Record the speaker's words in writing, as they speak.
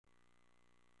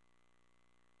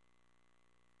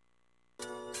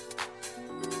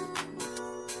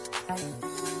Hi,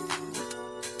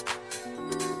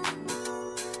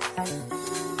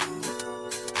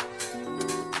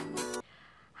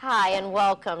 and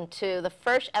welcome to the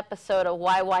first episode of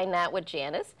Why Not with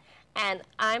Janice. And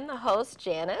I'm the host,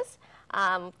 Janice.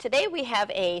 Today we have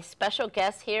a special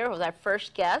guest here, who's our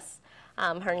first guest.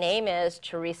 Her name is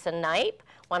Theresa Knipe.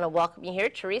 I want to welcome you here.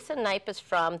 Theresa Knipe is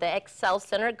from the Excel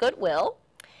Center Goodwill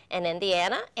in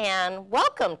Indiana. And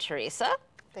welcome, Theresa.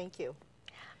 Thank you.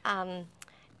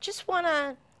 Just want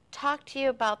to talk to you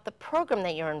about the program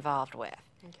that you're involved with.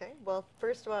 Okay. Well,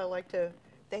 first of all, I'd like to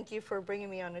thank you for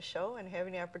bringing me on the show and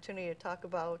having the opportunity to talk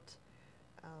about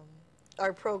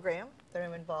our program that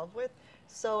I'm involved with.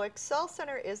 So Excel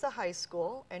Center is a high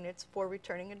school, and it's for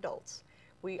returning adults.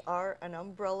 We are an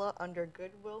umbrella under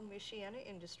Goodwill, Michiana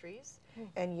Industries.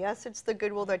 And yes, it's the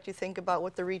Goodwill that you think about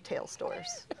with the retail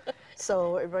stores.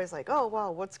 So everybody's like, oh, wow,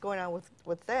 what's going on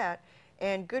with that?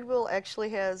 And Goodwill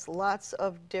actually has lots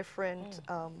of different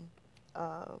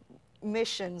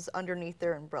missions underneath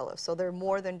their umbrella. So they're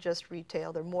more than just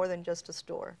retail. They're more than just a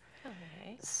store.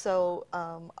 Okay. So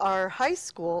our high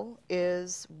school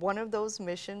is one of those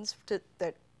missions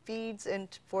that feeds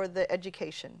for the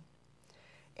education.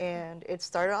 And it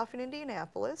started off in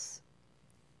Indianapolis.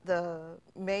 The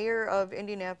mayor of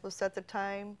Indianapolis at the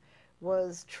time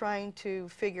was trying to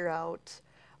figure out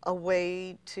a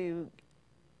way to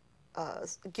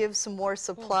give some more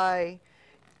supply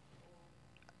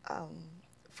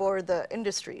for the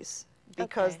industries,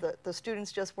 because the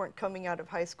students just weren't coming out of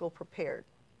high school prepared.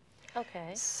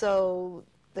 Okay. So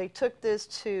they took this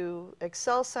to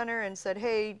Excel Center and said,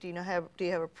 hey, do you have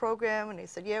a program? And they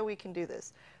said, yeah, we can do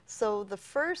this. So the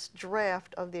first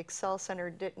draft of the Excel Center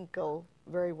didn't go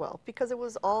very well because it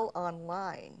was all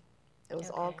online. It was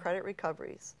all credit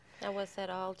recoveries. Now, was that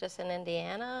all just in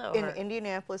Indiana? Or? In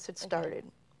Indianapolis it started.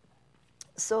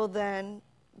 So then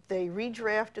they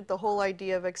redrafted the whole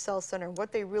idea of Excel Center and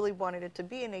what they really wanted it to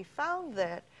be, and they found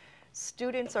that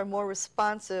students are more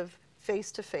responsive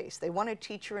face-to-face. They want a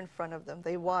teacher in front of them.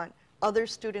 They want other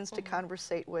students to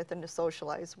conversate with and to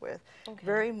socialize with,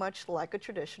 very much like a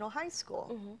traditional high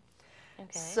school.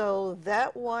 So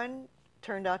that one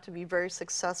turned out to be very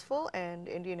successful, and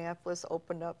Indianapolis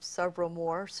opened up several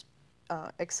more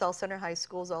Excel Center high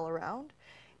schools all around.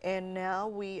 And now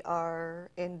we are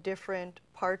in different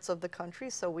parts of the country.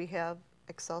 So we have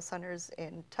Excel Centers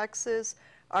in Texas,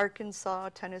 Arkansas,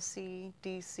 Tennessee,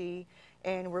 DC,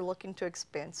 and we're looking to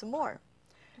expand some more.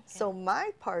 So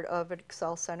my part of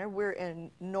Excel Center, we're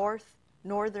in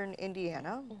northern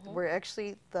Indiana. We're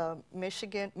actually the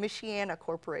Michiana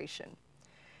Corporation.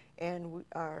 And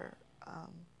our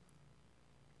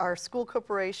school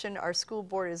corporation, our school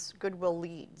board is Goodwill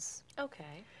Leads.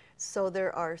 Okay. So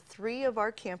there are 3 of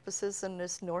our campuses in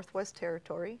this Northwest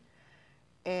Territory,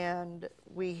 and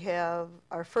we have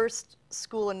our first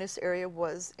school in this area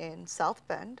was in South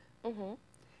Bend.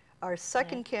 Our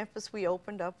second campus we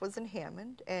opened up was in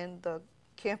Hammond, and the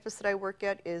campus that I work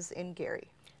at is in Gary.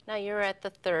 Now, you're at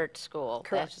the third school.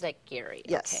 Correct. That's at Gary.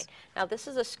 Yes. Okay. Now, this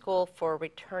is a school for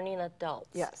returning adults.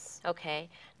 Yes. Okay.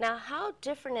 Now, how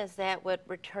different is that with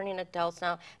returning adults?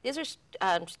 Now, these are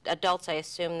adults, I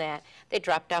assume, that they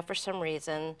dropped out for some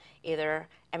reason. Either,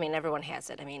 I mean, everyone has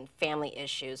it. I mean, family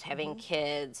issues, having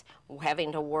kids,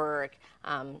 having to work,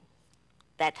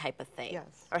 that type of thing.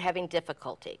 Yes. Or having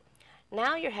difficulty.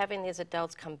 Now you're having these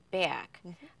adults come back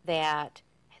that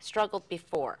struggled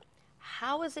before.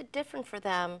 How is it different for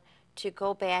them to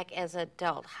go back as an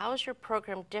adult? How is your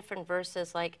program different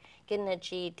versus like getting a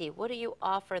GED? What do you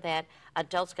offer that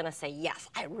adult's going to say, yes,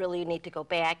 I really need to go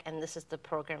back and this is the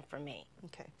program for me?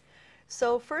 Okay.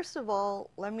 So first of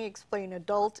all, let me explain.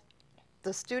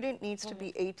 The student needs to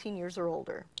be 18 years or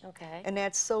older. Okay. And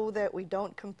that's so that we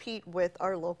don't compete with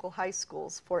our local high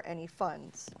schools for any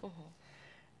funds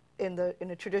in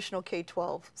a traditional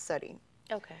K-12 setting.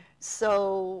 Okay.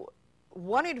 So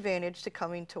one advantage to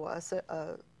coming to us,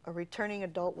 a returning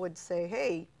adult would say,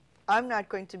 hey, I'm not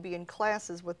going to be in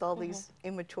classes with all these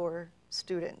immature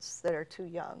students that are too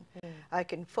young. I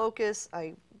can focus.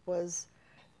 I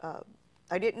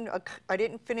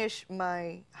didn't finish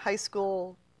my high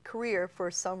school career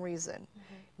for some reason.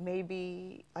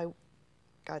 Maybe I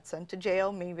got sent to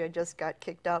jail. Maybe I just got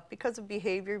kicked out because of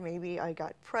behavior. Maybe I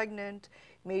got pregnant.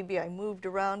 Maybe I moved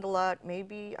around a lot.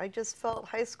 Maybe I just felt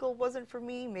high school wasn't for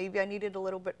me. Maybe I needed a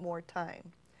little bit more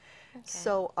time.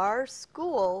 So our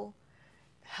school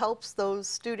helps those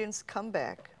students come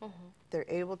back. They're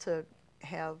able to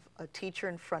have a teacher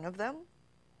in front of them.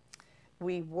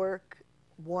 We work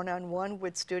one-on-one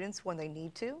with students when they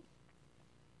need to.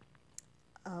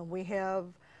 We have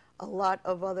a lot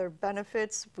of other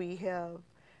benefits. We have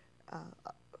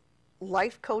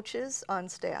life coaches on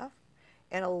staff,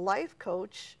 and a life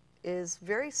coach is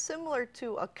very similar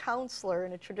to a counselor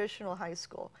in a traditional high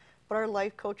school, but our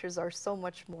life coaches are so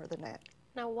much more than that.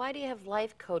 Now, why do you have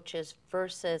life coaches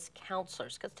versus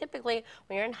counselors? Because typically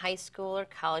when you're in high school or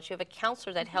college, you have a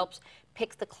counselor that helps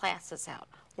pick the classes out.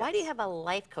 Why do you have a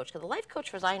life coach? Because the life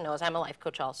coach, as I know, as I'm a life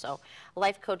coach also, a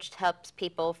life coach helps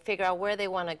people figure out where they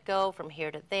want to go from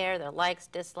here to there, their likes,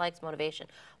 dislikes, motivation.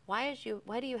 Why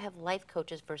do you have life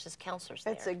coaches versus counselors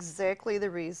there? That's exactly the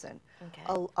reason.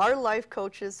 Okay. Our life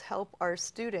coaches help our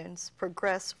students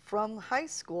progress from high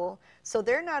school, so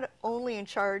they're not only in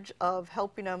charge of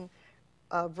helping them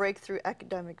break through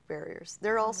academic barriers.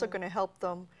 They're also going to help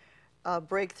them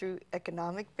break through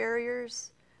economic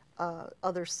barriers,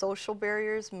 other social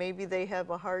barriers. Maybe they have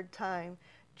a hard time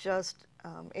just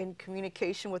in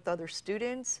communication with other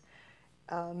students.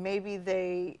 Maybe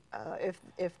they,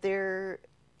 if they're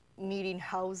needing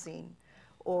housing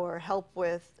or help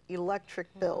with electric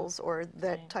bills or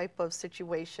that type of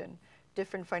situation,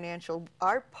 different financial,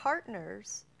 our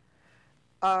partners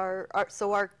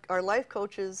so our life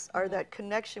coaches are that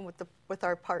connection with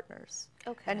our partners,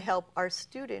 and help our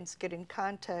students get in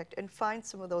contact and find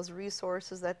some of those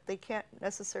resources that they can't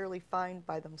necessarily find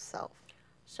by themselves.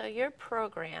 So your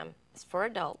program is for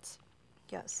adults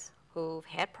Yes. who've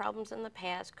had problems in the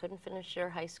past, couldn't finish their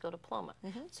high school diploma.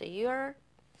 So your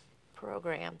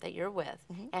program that you're with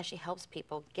actually helps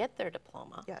people get their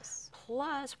diploma. Yes.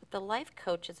 Plus, with the life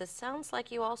coaches, it sounds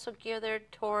like you also gear there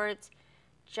towards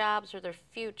jobs or their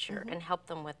future and help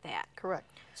them with that. Correct.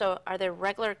 So are there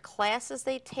regular classes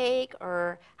they take,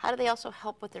 or how do they also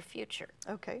help with their future?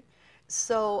 Okay.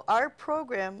 So our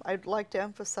program, I'd like to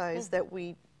emphasize that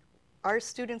our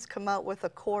students come out with a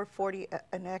Core 40,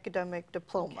 an academic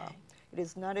diploma. It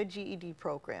is not a GED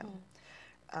program.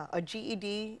 A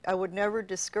GED, I would never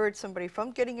discourage somebody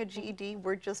from getting a GED.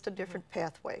 We're just a different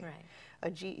pathway. Right.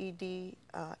 A GED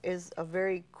is a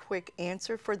very quick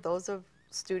answer for those of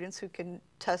students who can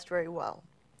test very well.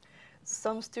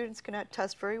 Some students cannot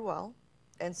test very well,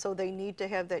 and so they need to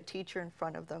have that teacher in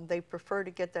front of them. They prefer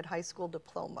to get that high school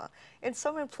diploma. And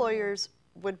some employers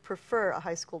would prefer a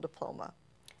high school diploma.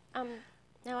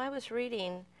 Now, I was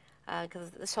reading,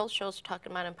 because this whole show is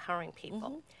talking about empowering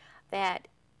people, that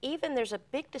even there's a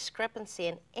big discrepancy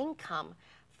in income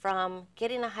from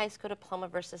getting a high school diploma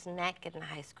versus not getting a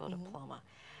high school diploma.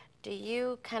 Do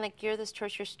you kind of gear this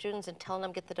towards your students and telling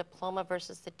them get the diploma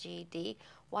versus the GED?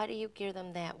 Why do you gear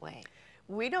them that way?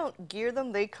 We don't gear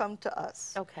them, they come to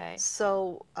us. Okay.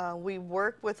 So we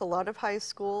work with a lot of high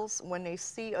schools. When they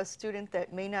see a student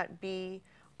that may not be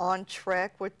on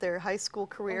track with their high school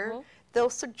career,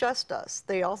 they'll suggest us.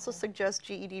 They also suggest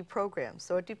GED programs.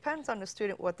 So it depends on the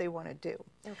student what they want to do.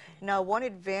 Now, one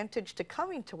advantage to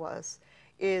coming to us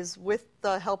is with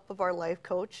the help of our life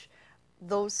coach,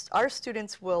 our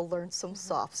students will learn some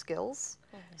soft skills.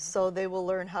 So they will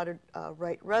learn how to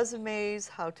write resumes,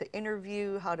 how to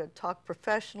interview, how to talk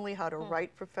professionally, how to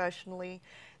write professionally.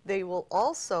 They will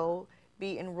also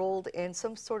be enrolled in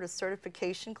some sort of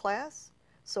certification class,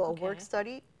 so a work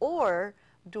study, or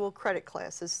dual credit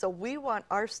classes. So we want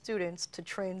our students to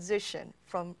transition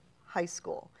from high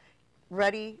school,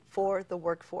 ready for the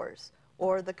workforce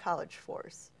or the college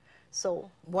force.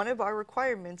 So one of our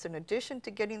requirements, in addition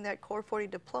to getting that Core 40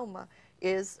 diploma,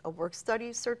 is a work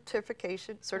study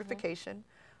certification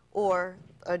or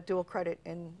a dual credit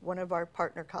in one of our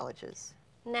partner colleges.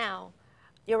 Now,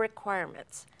 your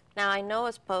requirements. Now, I know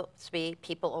it's supposed to be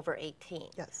people over 18.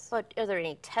 Yes. But are there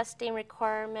any testing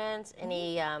requirements,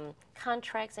 any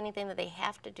contracts, anything that they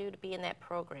have to do to be in that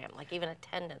program, like even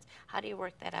attendance? How do you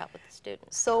work that out with the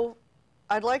students? So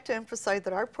I'd like to emphasize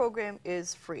that our program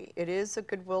is free. It is a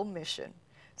Goodwill mission.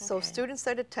 So students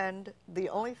that attend, the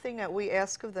only thing that we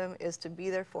ask of them is to be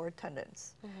there for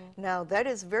attendance. Now, that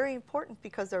is very important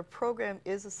because our program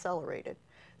is accelerated.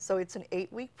 So it's an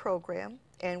 8-week program,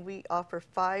 and we offer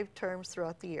 5 terms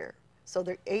throughout the year. So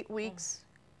they're 8 weeks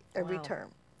every term.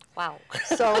 Wow.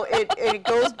 So it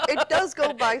does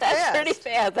go by fast. That's pretty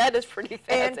fast. That is pretty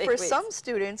fast. And 8 for weeks. some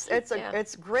students,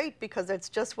 it's great because that's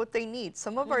just what they need.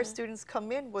 Some of our students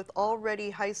come in with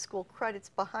already high school credits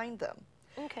behind them.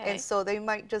 And so they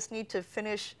might just need to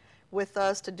finish with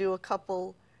us to do a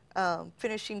couple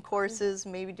finishing courses,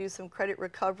 maybe do some credit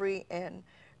recovery, and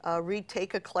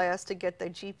retake a class to get their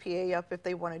GPA up if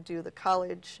they want to do the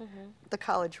college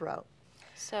route.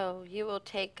 So you will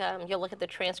take, you'll look at the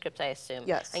transcripts, I assume.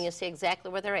 Yes. And you'll see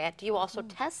exactly where they're at. Do you also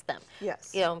test them?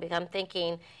 Yes. You know, because I'm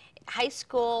thinking, high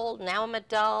school, now I'm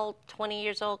adult, 20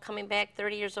 years old, coming back,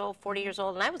 30 years old, 40 years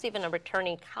old, and I was even a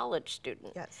returning college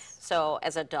student. Yes. So,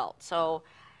 as adult. So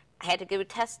I had to do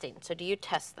testing. So do you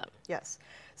test them? Yes.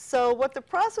 So what the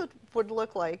process would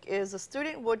look like is a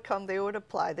student would come, they would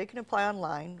apply. They can apply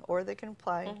online or they can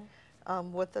apply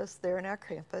with us there in our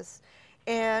campus.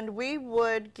 And we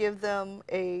would give them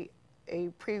a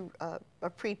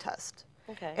pre-test.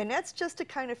 Okay. And that's just to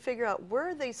kind of figure out where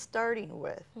are they starting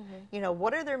with. You know,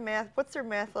 what are their what's their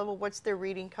math level, what's their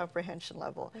reading comprehension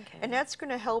level. Okay. And that's going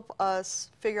to help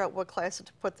us figure out what classes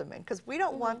to put them in. Because we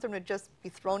don't want them to just be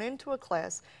thrown into a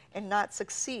class and not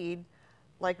succeed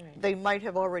like they might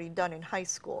have already done in high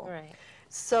school. Right.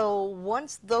 So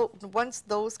once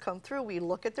those come through, we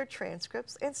look at their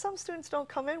transcripts, and some students don't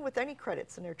come in with any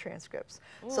credits in their transcripts.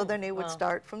 So then they would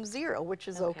start from 0, which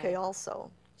is okay also.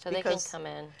 So they can come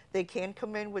in. They can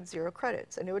come in with 0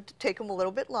 credits, and it would take them a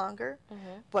little bit longer,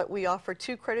 but we offer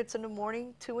 2 credits in the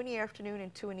morning, 2 in the afternoon,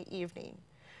 and 2 in the evening.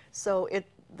 So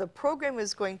the program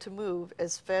is going to move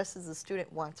as fast as the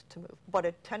student wants it to move, but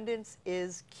attendance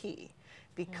is key.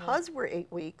 Because we're 8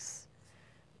 weeks,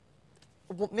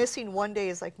 missing 1 day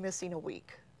is like missing a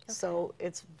week. Okay. So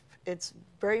it's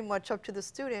very much up to the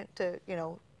student to, you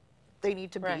know, they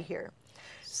need to be here.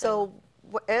 So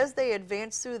as they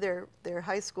advance through their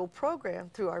high school program,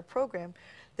 through our program,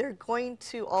 they're going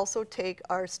to also take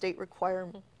our state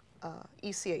required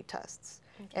ECA tests.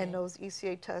 Okay. And those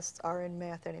ECA tests are in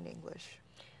math and in English.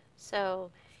 So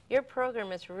your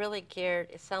program is really geared,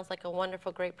 it sounds like a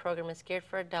wonderful, great program. It's geared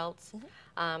for adults.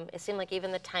 It seemed like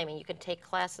even the timing, you can take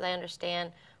classes, I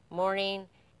understand, morning,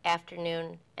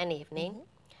 afternoon, and evening.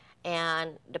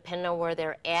 And depending on where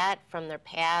they're at from their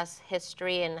past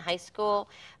history in high school,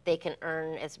 they can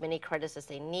earn as many credits as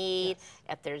they need.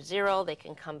 If they're 0, they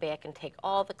can come back and take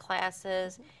all the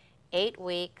classes. 8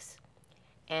 weeks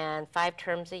and 5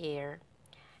 terms a year.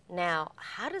 Now,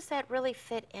 how does that really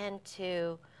fit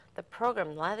into the program?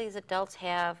 A lot of these adults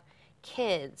have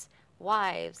kids,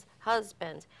 wives,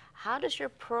 husbands. How does your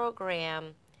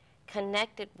program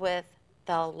connect it with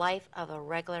the life of a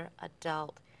regular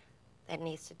adult that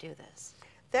needs to do this?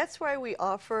 That's why we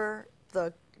offer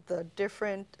the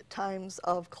different times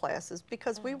of classes,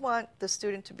 because we want the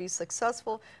student to be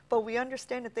successful, but we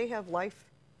understand that they have life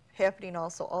happening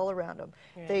also all around them.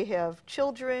 They have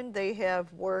children, they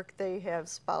have work, they have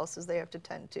spouses they have to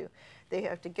tend to. They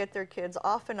have to get their kids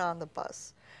off and on the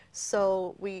bus.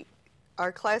 So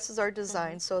our classes are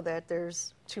designed so that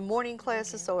there's 2 morning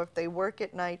classes, so if they work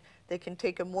at night, they can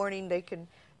take a morning, they can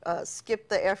skip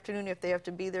the afternoon if they have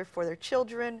to be there for their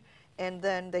children, and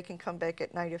then they can come back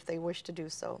at night if they wish to do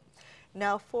so.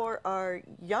 Now for our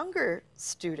younger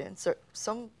students,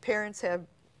 some parents have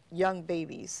young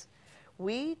babies.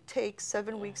 We take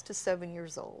 7 weeks to 7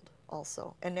 years old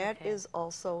also, and that is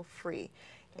also free.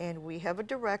 And we have a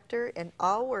director in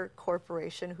our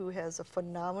corporation who has a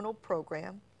phenomenal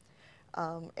program.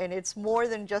 And it's more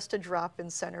than just a drop-in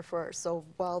center for us. So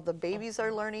while the babies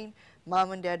are learning,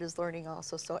 mom and dad is learning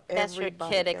also. So that's your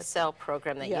Kid Excel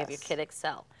program that you have, your Kid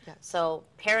Excel. So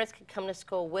parents can come to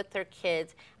school with their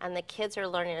kids, and the kids are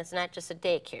learning. It's not just a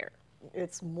daycare.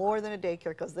 It's more than a daycare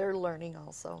because they're learning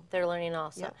also. They're learning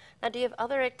also. Now, do you have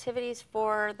other activities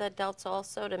for the adults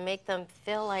also to make them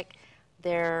feel like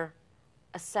they're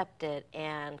accepted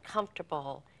and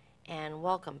comfortable and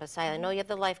welcome? Besides, I know you have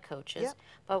the life coaches,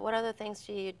 but what other things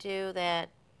do you do that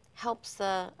helps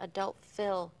the adult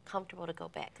feel comfortable to go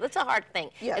back? That's a hard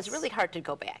thing. It's really hard to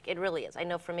go back. It really is. I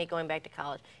know for me going back to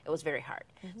college, it was very hard.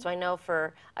 So I know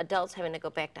for adults having to go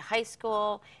back to high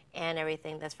school and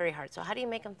everything, that's very hard. So how do you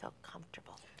make them feel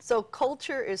comfortable? So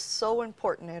culture is so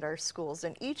important at our schools,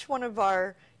 and each one of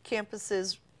our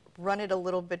campuses run it a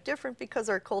little bit different because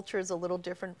our culture is a little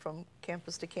different from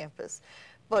campus to campus.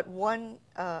 But one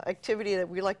activity that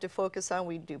we like to focus on,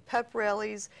 we do pep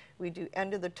rallies, we do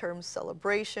end of the term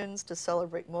celebrations to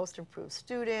celebrate most improved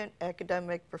student,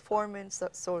 academic performance,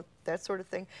 that sort of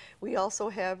thing. We also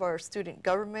have our student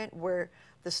government where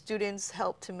the students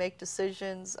help to make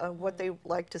decisions on what they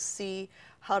like to see,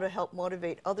 how to help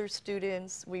motivate other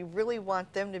students. We really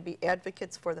want them to be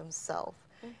advocates for themselves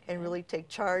and really take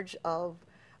charge of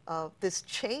this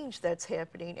change that's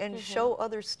happening and show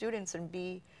other students and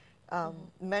be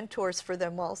mentors for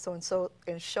them also,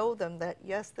 and show them that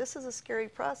yes, this is a scary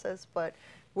process, but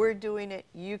we're doing it,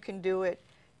 you can do it,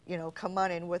 you know, come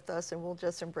on in with us and we'll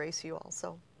just embrace you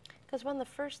also. Because one of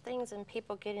the first things in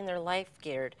people getting their life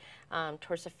geared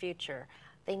towards the future,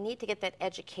 they need to get that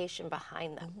education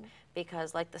behind them,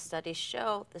 because like the studies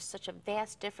show, there's such a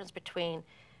vast difference between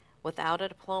without a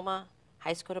diploma,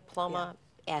 high school diploma,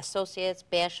 associates,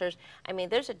 bachelors. I mean,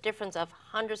 there's a difference of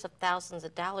hundreds of thousands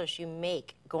of dollars you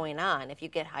make going on if you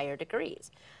get higher degrees.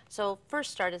 So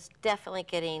first start is definitely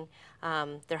getting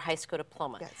their high school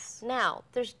diploma. Now,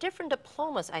 there's different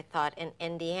diplomas, I thought, in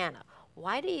Indiana.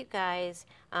 why do you guys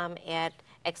at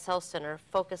Excel Center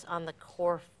focus on the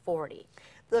core 40?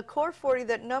 The core 40,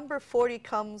 that number 40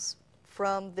 comes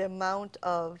from the amount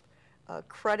of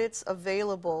credits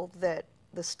available that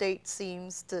the state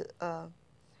seems to,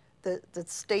 the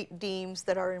state deems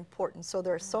that are important. So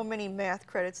there are so many math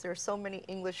credits, there are so many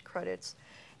English credits,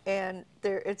 and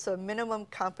it's a minimum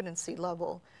competency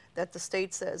level that the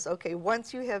state says, okay,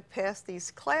 once you have passed these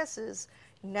classes,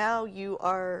 now you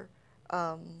are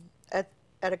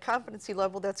at a competency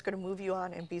level that's going to move you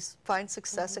on and find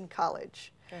success in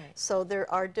college. Right. So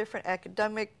there are different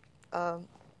academic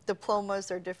diplomas,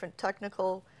 there are different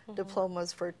technical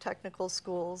diplomas for technical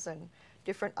schools and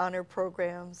different honor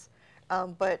programs.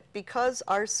 But because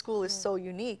our school is so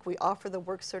unique, we offer the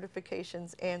work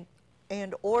certifications and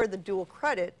or the dual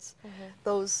credits.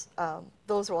 Those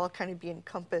will all kind of be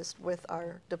encompassed with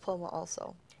our diploma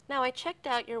also. Now, I checked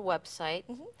out your website.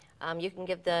 You can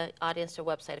give the audience your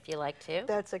website if you like to.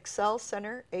 That's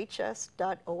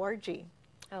excelcenterhs.org.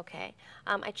 Okay.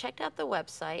 I checked out the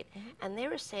website, and they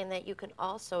were saying that you can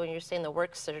also, and you're saying the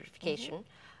work certification,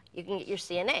 you can get your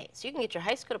CNA. So you can get your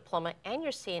high school diploma and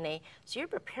your CNA. So you're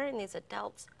preparing these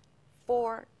adults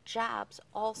for jobs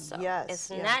also. Yes, it's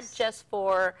yes. not just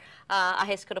for a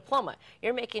high school diploma.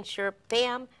 You're making sure,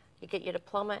 bam, you get your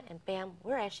diploma, and bam,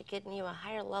 we're actually getting you a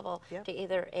higher level to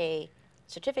either a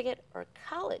certificate or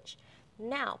college.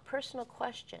 Now, personal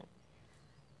question.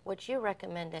 Would you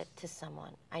recommend it to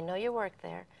someone? I know you work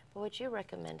there, but would you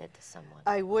recommend it to someone?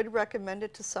 I would recommend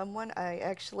it to someone. I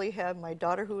actually have my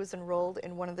daughter who is enrolled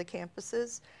in one of the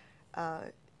campuses.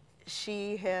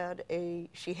 She has a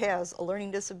learning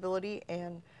disability,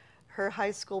 and her high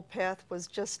school path was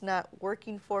just not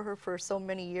working for her for so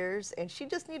many years, and she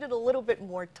just needed a little bit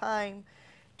more time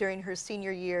during her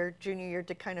senior year, junior year,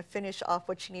 to kind of finish off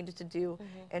what she needed to do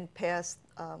and pass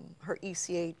her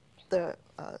ECA, the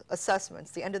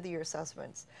assessments, the end of the year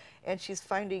assessments. And she's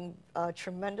finding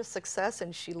tremendous success,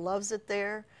 and she loves it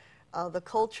there. The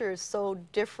culture is so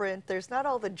different. There's not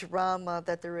all the drama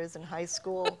that there is in high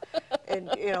school. And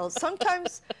you know,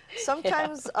 sometimes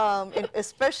and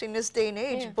especially in this day and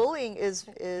age, bullying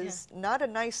is not a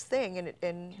nice thing, and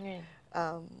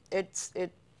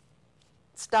it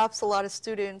stops a lot of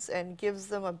students and gives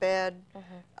them a bad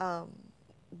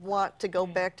want to go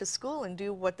back to school and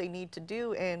do what they need to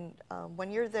do. And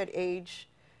when you're that age,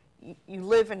 you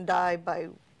live and die by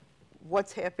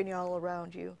what's happening all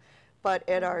around you. But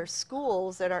at our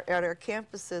schools, at our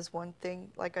campuses, one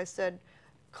thing, like I said,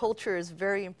 culture is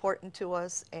very important to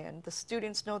us, and the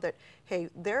students know that, hey,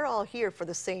 they're all here for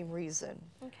the same reason.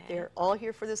 Okay. They're all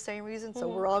here for the same reason, so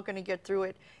we're all going to get through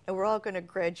it, and we're all going to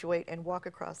graduate and walk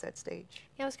across that stage.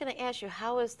 Yeah, I was going to ask you,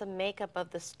 how is the makeup of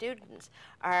the students?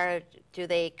 Do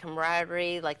they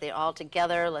camaraderie, like they're all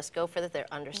together, let's go for this,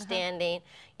 they're understanding?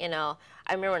 You know,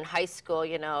 I remember in high school,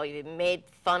 you know, you made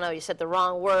fun of, you said the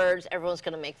wrong words, everyone's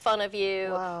going to make fun of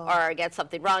you. Wow. Or I got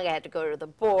something wrong, I had to go to the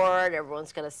board,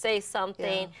 everyone's going to say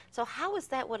something. Yeah. So how is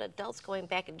that with adults going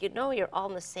back? And you know you're all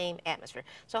in the same atmosphere.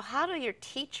 So how do your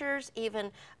teachers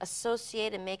even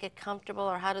associate and make it comfortable,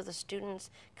 or how do the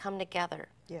students come together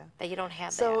that you don't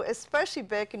have So that? especially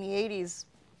back in the 80s,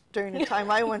 during the time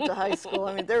I went to high school,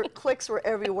 I mean, their cliques were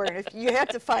everywhere, and if you had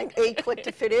to find a clique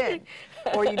to fit in,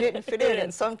 or you didn't fit in,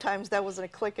 and sometimes that wasn't a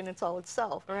clique in its all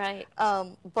itself. Right.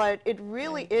 But it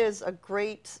really is a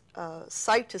great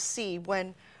sight to see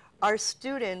when our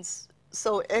students,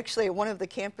 so actually at one of the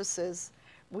campuses,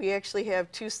 we actually have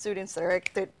two students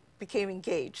that became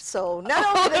engaged. So not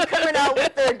only are they coming out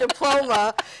with their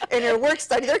diploma and their work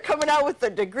study, they're coming out with a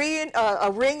degree,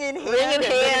 a ring in hand, and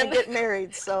they're going to get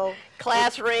married. So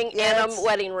Class ring and a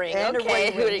wedding ring. And okay. a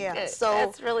wedding ring, yeah. So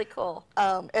that's really cool.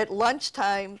 at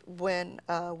lunchtime, when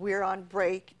we're on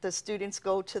break, the students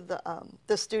go to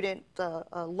the student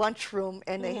lunchroom,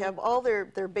 and they have all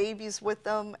their babies with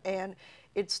them, and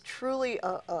it's truly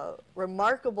a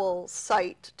remarkable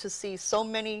sight to see so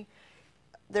many.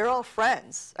 They're all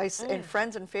friends, and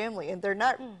friends and family, and they're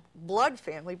not blood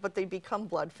family, but they become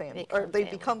blood family,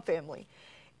 become family.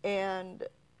 And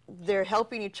they're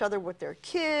helping each other with their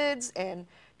kids, and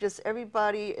just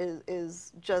everybody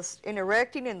is just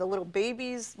interacting, and the little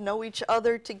babies know each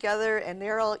other together, and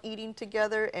they're all eating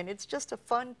together, and it's just a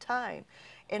fun time.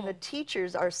 And the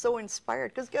teachers are so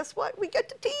inspired, because guess what? We get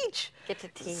to teach.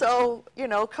 So, you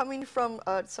know, coming from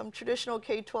some traditional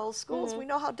K-12 schools, we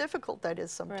know how difficult that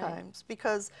is sometimes,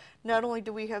 because not only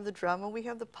do we have the drama, we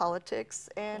have the politics,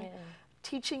 and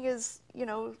teaching is, you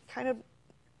know, kind of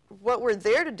what we're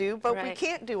there to do, but we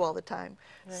can't do all the time.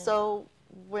 So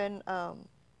when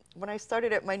I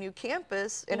started at my new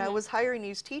campus and I was hiring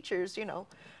these teachers, you know,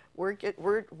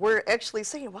 we're actually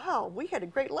saying, wow, we had a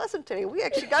great lesson today. We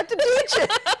actually got to teach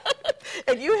it.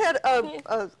 And you had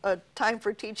a time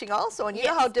for teaching also, and you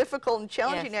know how difficult and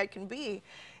challenging that can be.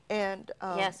 And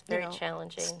yes, very you know,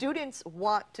 challenging. Students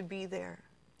want to be there.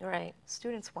 Right.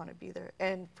 Students want to be there,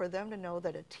 and for them to know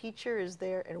that a teacher is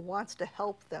there and wants to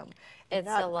help them, and It's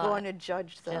not a lot. going to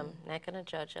judge them. Not going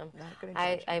to judge them. Not going to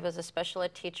judge I was a special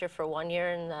ed teacher for 1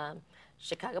 year in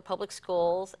Chicago Public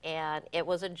Schools, and it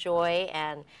was a joy,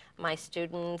 and my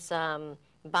students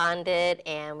bonded,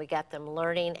 and we got them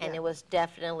learning, and it was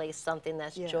definitely something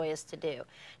that's joyous to do.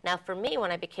 Now, for me,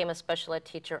 when I became a special ed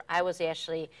teacher, I was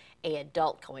actually an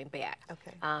adult going back.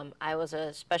 Okay. I was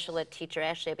a special ed teacher.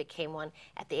 Actually, I became one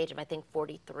at the age of, I think,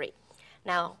 43.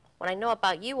 Now, what I know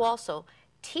about you also,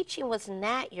 teaching was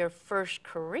not your first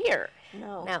career.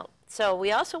 No. Now, so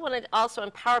we also want to also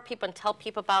empower people and tell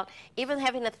people about even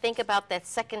having to think about that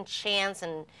second chance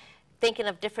and thinking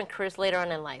of different careers later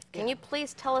on in life. Can you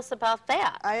please tell us about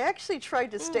that? I actually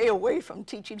tried to stay away from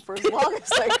teaching for as long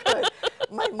as I could.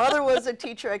 My mother was a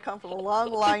teacher. I come from a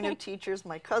long line of teachers.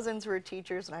 My cousins were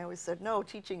teachers, and I always said, no,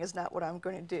 teaching is not what I'm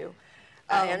going to do.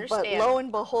 I understand. But lo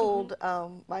and behold,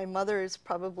 my mother is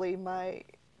probably my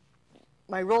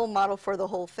role model for the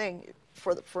whole thing,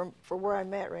 for where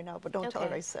I'm at right now. But don't tell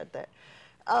her I said that.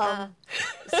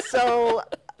 So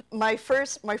my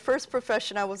first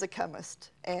profession, I was a chemist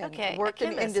and worked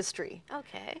in industry.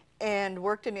 Okay. And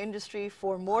worked in industry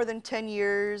for more than 10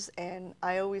 years, and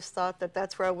I always thought that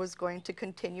that's where I was going to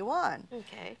continue on.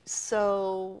 Okay.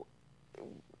 So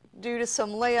due to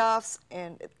some layoffs,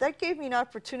 and that gave me an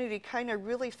opportunity to kind of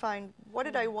really find what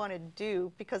did I want to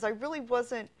do, because I really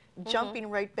wasn't jumping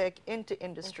right back into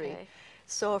industry. Okay.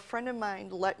 So a friend of mine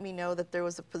let me know that there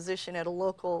was a position at a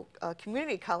local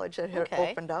community college that had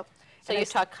opened up. So you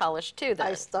taught college too then?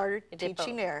 I started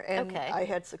teaching there, and I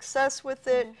had success with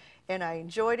it, and I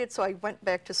enjoyed it, so I went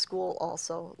back to school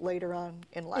also later on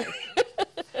in life.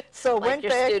 So like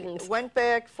went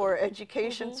back for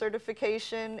education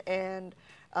certification, and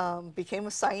became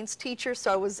a science teacher,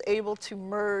 so I was able to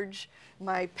merge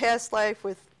my past life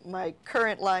with my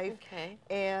current life. Okay.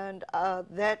 And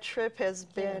that trip has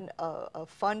been a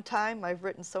fun time. I've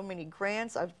written so many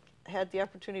grants. I've had the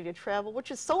opportunity to travel,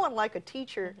 which is so unlike a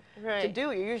teacher to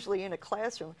do. You're usually in a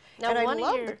classroom. Now, and I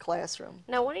love the classroom.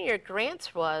 Now, one of your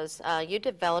grants was you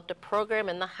developed a program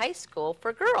in the high school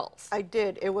for girls. I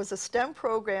did. It was a STEM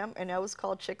program, and that was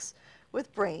called Chicks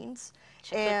with Brains.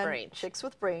 Chicks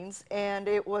with Brains. And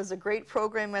it was a great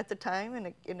program at the time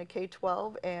in the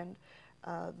K-12, and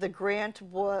the grant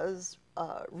was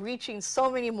reaching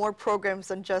so many more programs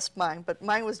than just mine, but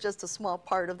mine was just a small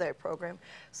part of that program.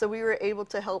 So we were able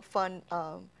to help fund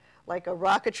like a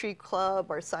rocketry club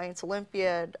or science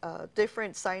Olympiad,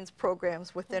 different science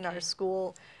programs within our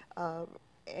school.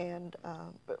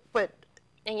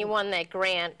 And you won that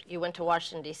grant. You went to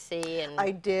Washington, D.C. and I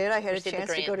did. I had a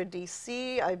chance to go to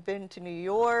D.C. I've been to New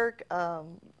York. I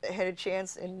had a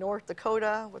chance in North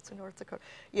Dakota. What's in North Dakota?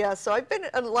 Yeah, so I've been in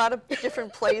a lot of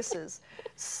different places.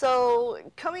 So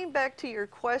coming back to your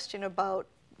question about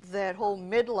that whole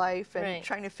midlife and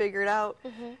trying to figure it out,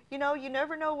 you know, you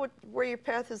never know where your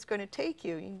path is going to take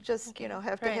you. You just, you know,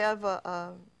 have to have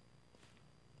a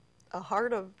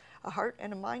heart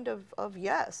and a mind of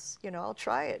yes. You know, I'll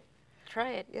try it.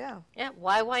 Try it. Yeah. Yeah.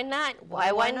 Why not?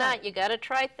 Why not? You got to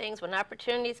try things. When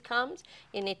opportunities comes,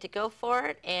 you need to go for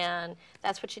it, and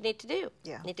that's what you need to do.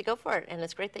 Yeah. You need to go for it, and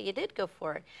it's great that you did go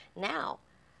for it. Now,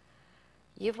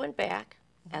 you've went back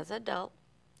as an adult.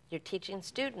 You're teaching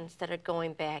students that are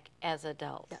going back as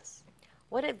adults. Yes.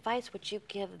 What advice would you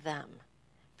give them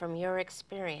from your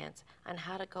experience on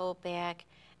how to go back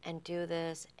and do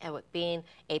this, and with being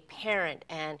a parent,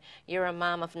 and you're a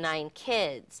mom of 9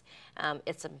 kids.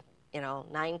 It's a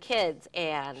 9 kids,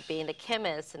 and being a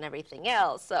chemist and everything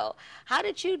else. So how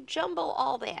did you jumble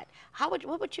all that?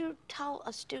 What would you tell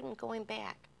a student going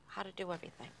back how to do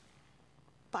everything?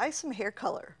 Buy some hair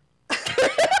color. That's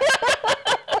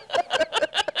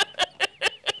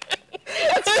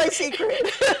my secret.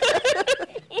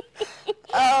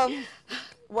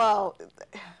 Wow.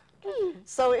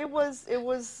 So it was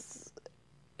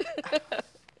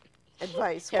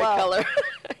advice. Hair color.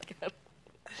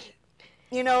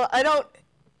 You know, I don't.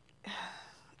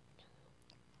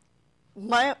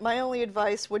 My only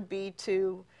advice would be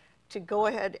to go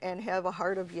ahead and have a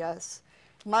heart of yes.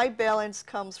 My balance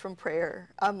comes from prayer.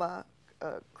 I'm a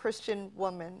Christian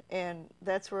woman, and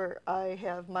that's where I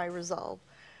have my resolve.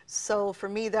 So for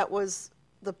me, that was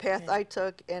the path I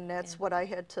took, and that's what I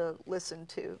had to listen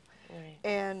to. Right.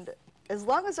 And as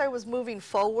long as I was moving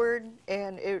forward,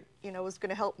 and it was going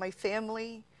to help my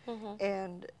family,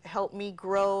 and help me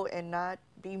grow and not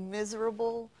be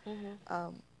miserable.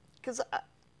 Because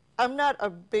I'm not a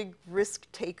big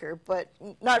risk taker, but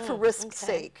not for risk's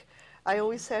sake. I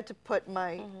always had to put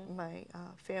my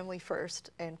family first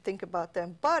and think about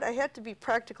them, but I had to be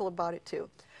practical about it too.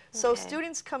 So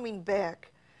students coming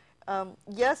back,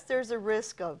 yes, there's a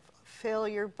risk of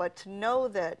failure, but to know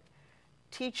that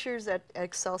teachers at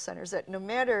Excel Centers, that no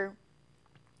matter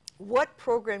what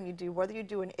program you do, whether you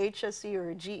do an HSE or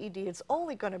a GED, it's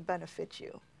only going to benefit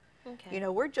you. You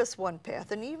know, we're just one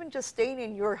path, and even just staying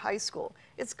in your high school,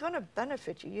 it's going to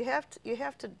benefit you. You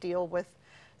have to deal with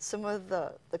some of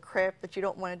the crap that you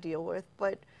don't want to deal with,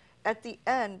 but at the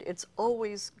end, it's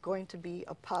always going to be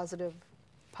a positive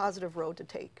road to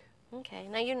take. Okay.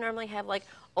 Now you normally have like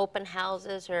open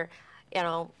houses, or, you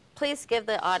know, please give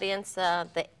the audience the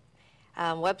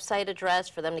website address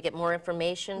for them to get more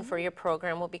information for your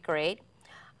program will be great.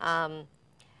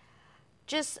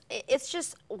 It's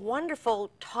just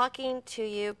wonderful talking to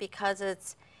you, because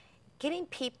it's getting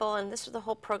people, and this is the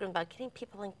whole program about getting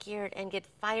people in geared and get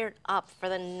fired up for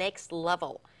the next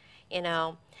level, you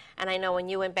know. And I know when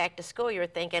you went back to school, you were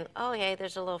thinking, oh yeah,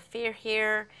 there's a little fear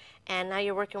here, and now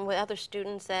you're working with other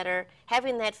students that are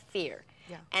having that fear.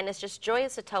 Yeah. And it's just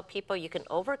joyous to tell people you can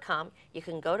overcome, you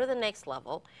can go to the next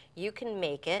level, you can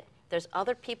make it. There's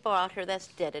other people out here that's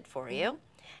did it for you,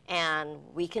 and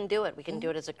we can do it. We can do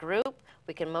it as a group.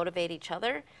 We can motivate each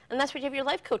other, and that's what you have your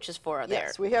life coaches for there.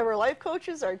 Yes, we have our life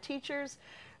coaches, our teachers.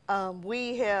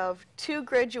 We have 2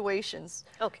 graduations.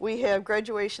 We have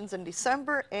graduations in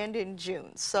December and in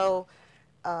June. So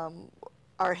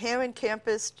our Hammond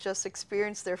campus just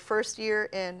experienced their first year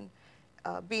in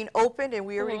being opened, and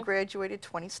we already graduated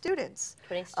 20 students.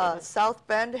 20 students. South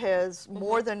Bend has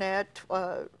more than that,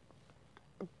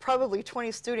 probably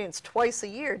 20 students twice a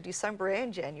year, December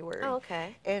and January. Oh,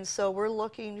 okay. And so we're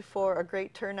looking for a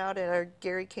great turnout at our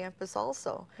Gary campus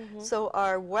also. So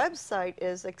our website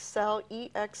is Excel,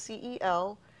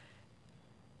 E-X-C-E-L,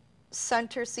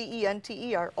 Center,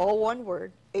 C-E-N-T-E-R, all one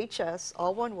word, HS,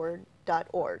 all one word,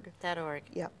 .org. .org.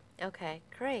 Yep. Okay,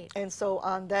 great. And so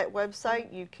on that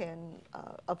website, you can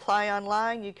apply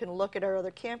online. You can look at our other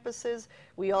campuses.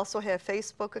 We also have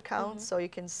Facebook accounts, so you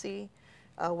can see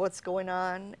what's going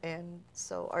on. And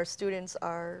so our students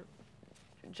are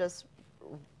just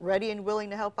ready and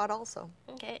willing to help out also.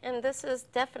 Okay, and this is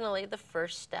definitely the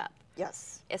first step.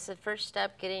 Yes. It's the first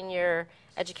step, getting your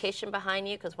education behind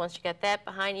you, because once you get that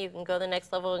behind you, you can go to the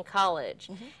next level in college,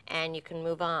 and you can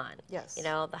move on. Yes. You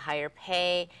know, the higher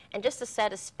pay, and just the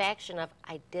satisfaction of,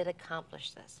 I did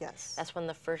accomplish this. Yes. That's one of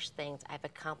the first things. I've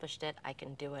accomplished it, I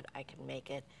can do it, I can make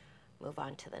it, move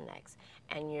on to the next.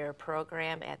 And your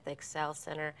program at the Excel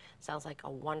Center sounds like a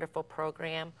wonderful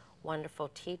program, wonderful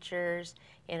teachers.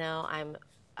 You know, I'm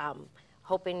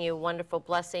hoping you wonderful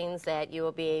blessings that you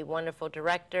will be a wonderful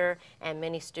director and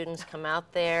many students come out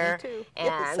there. Me too.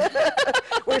 And yes.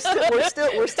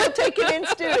 we're still taking in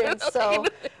students. So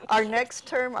our next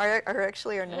term,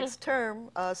 actually our next term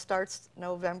starts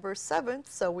November 7th.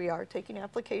 So we are taking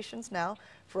applications now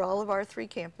for all of our 3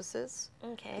 campuses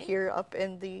here up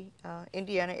in the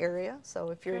Indiana area. So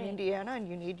if you're in Indiana and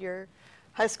you need your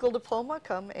high school diploma,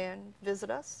 come and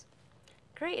visit us.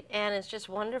 Great, and it's just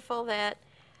wonderful that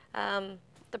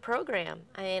the program.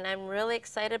 I mean, I'm really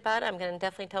excited about it. I'm going to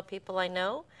definitely tell people I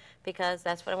know, because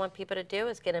that's what I want people to do,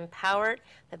 is get empowered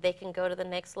that they can go to the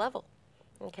next level.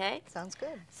 Okay? Sounds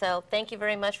good. So thank you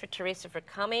very much for Theresa for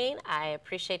coming. I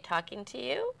appreciate talking to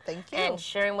you. Thank you. And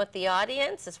sharing with the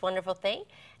audience this wonderful thing.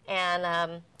 And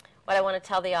what I want to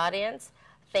tell the audience,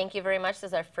 thank you very much. This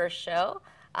is our first show,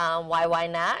 Why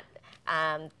Not,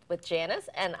 with Janice,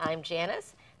 and I'm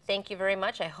Janice. Thank you very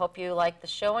much. I hope you like the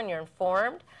show and you're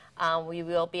informed. We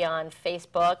will be on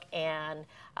Facebook and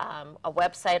a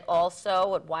website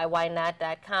also at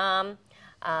whynot.com.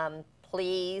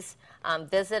 Please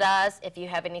visit us if you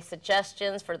have any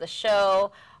suggestions for the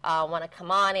show, want to come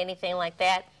on, anything like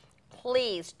that.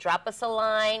 Please drop us a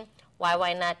line,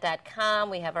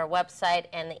 whynot.com. We have our website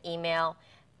and the email.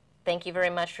 Thank you very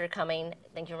much for coming.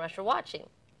 Thank you very much for watching.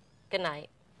 Good night.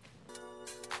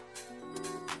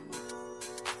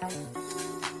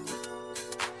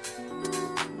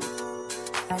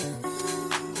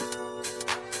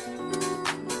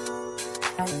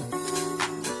 Thank you.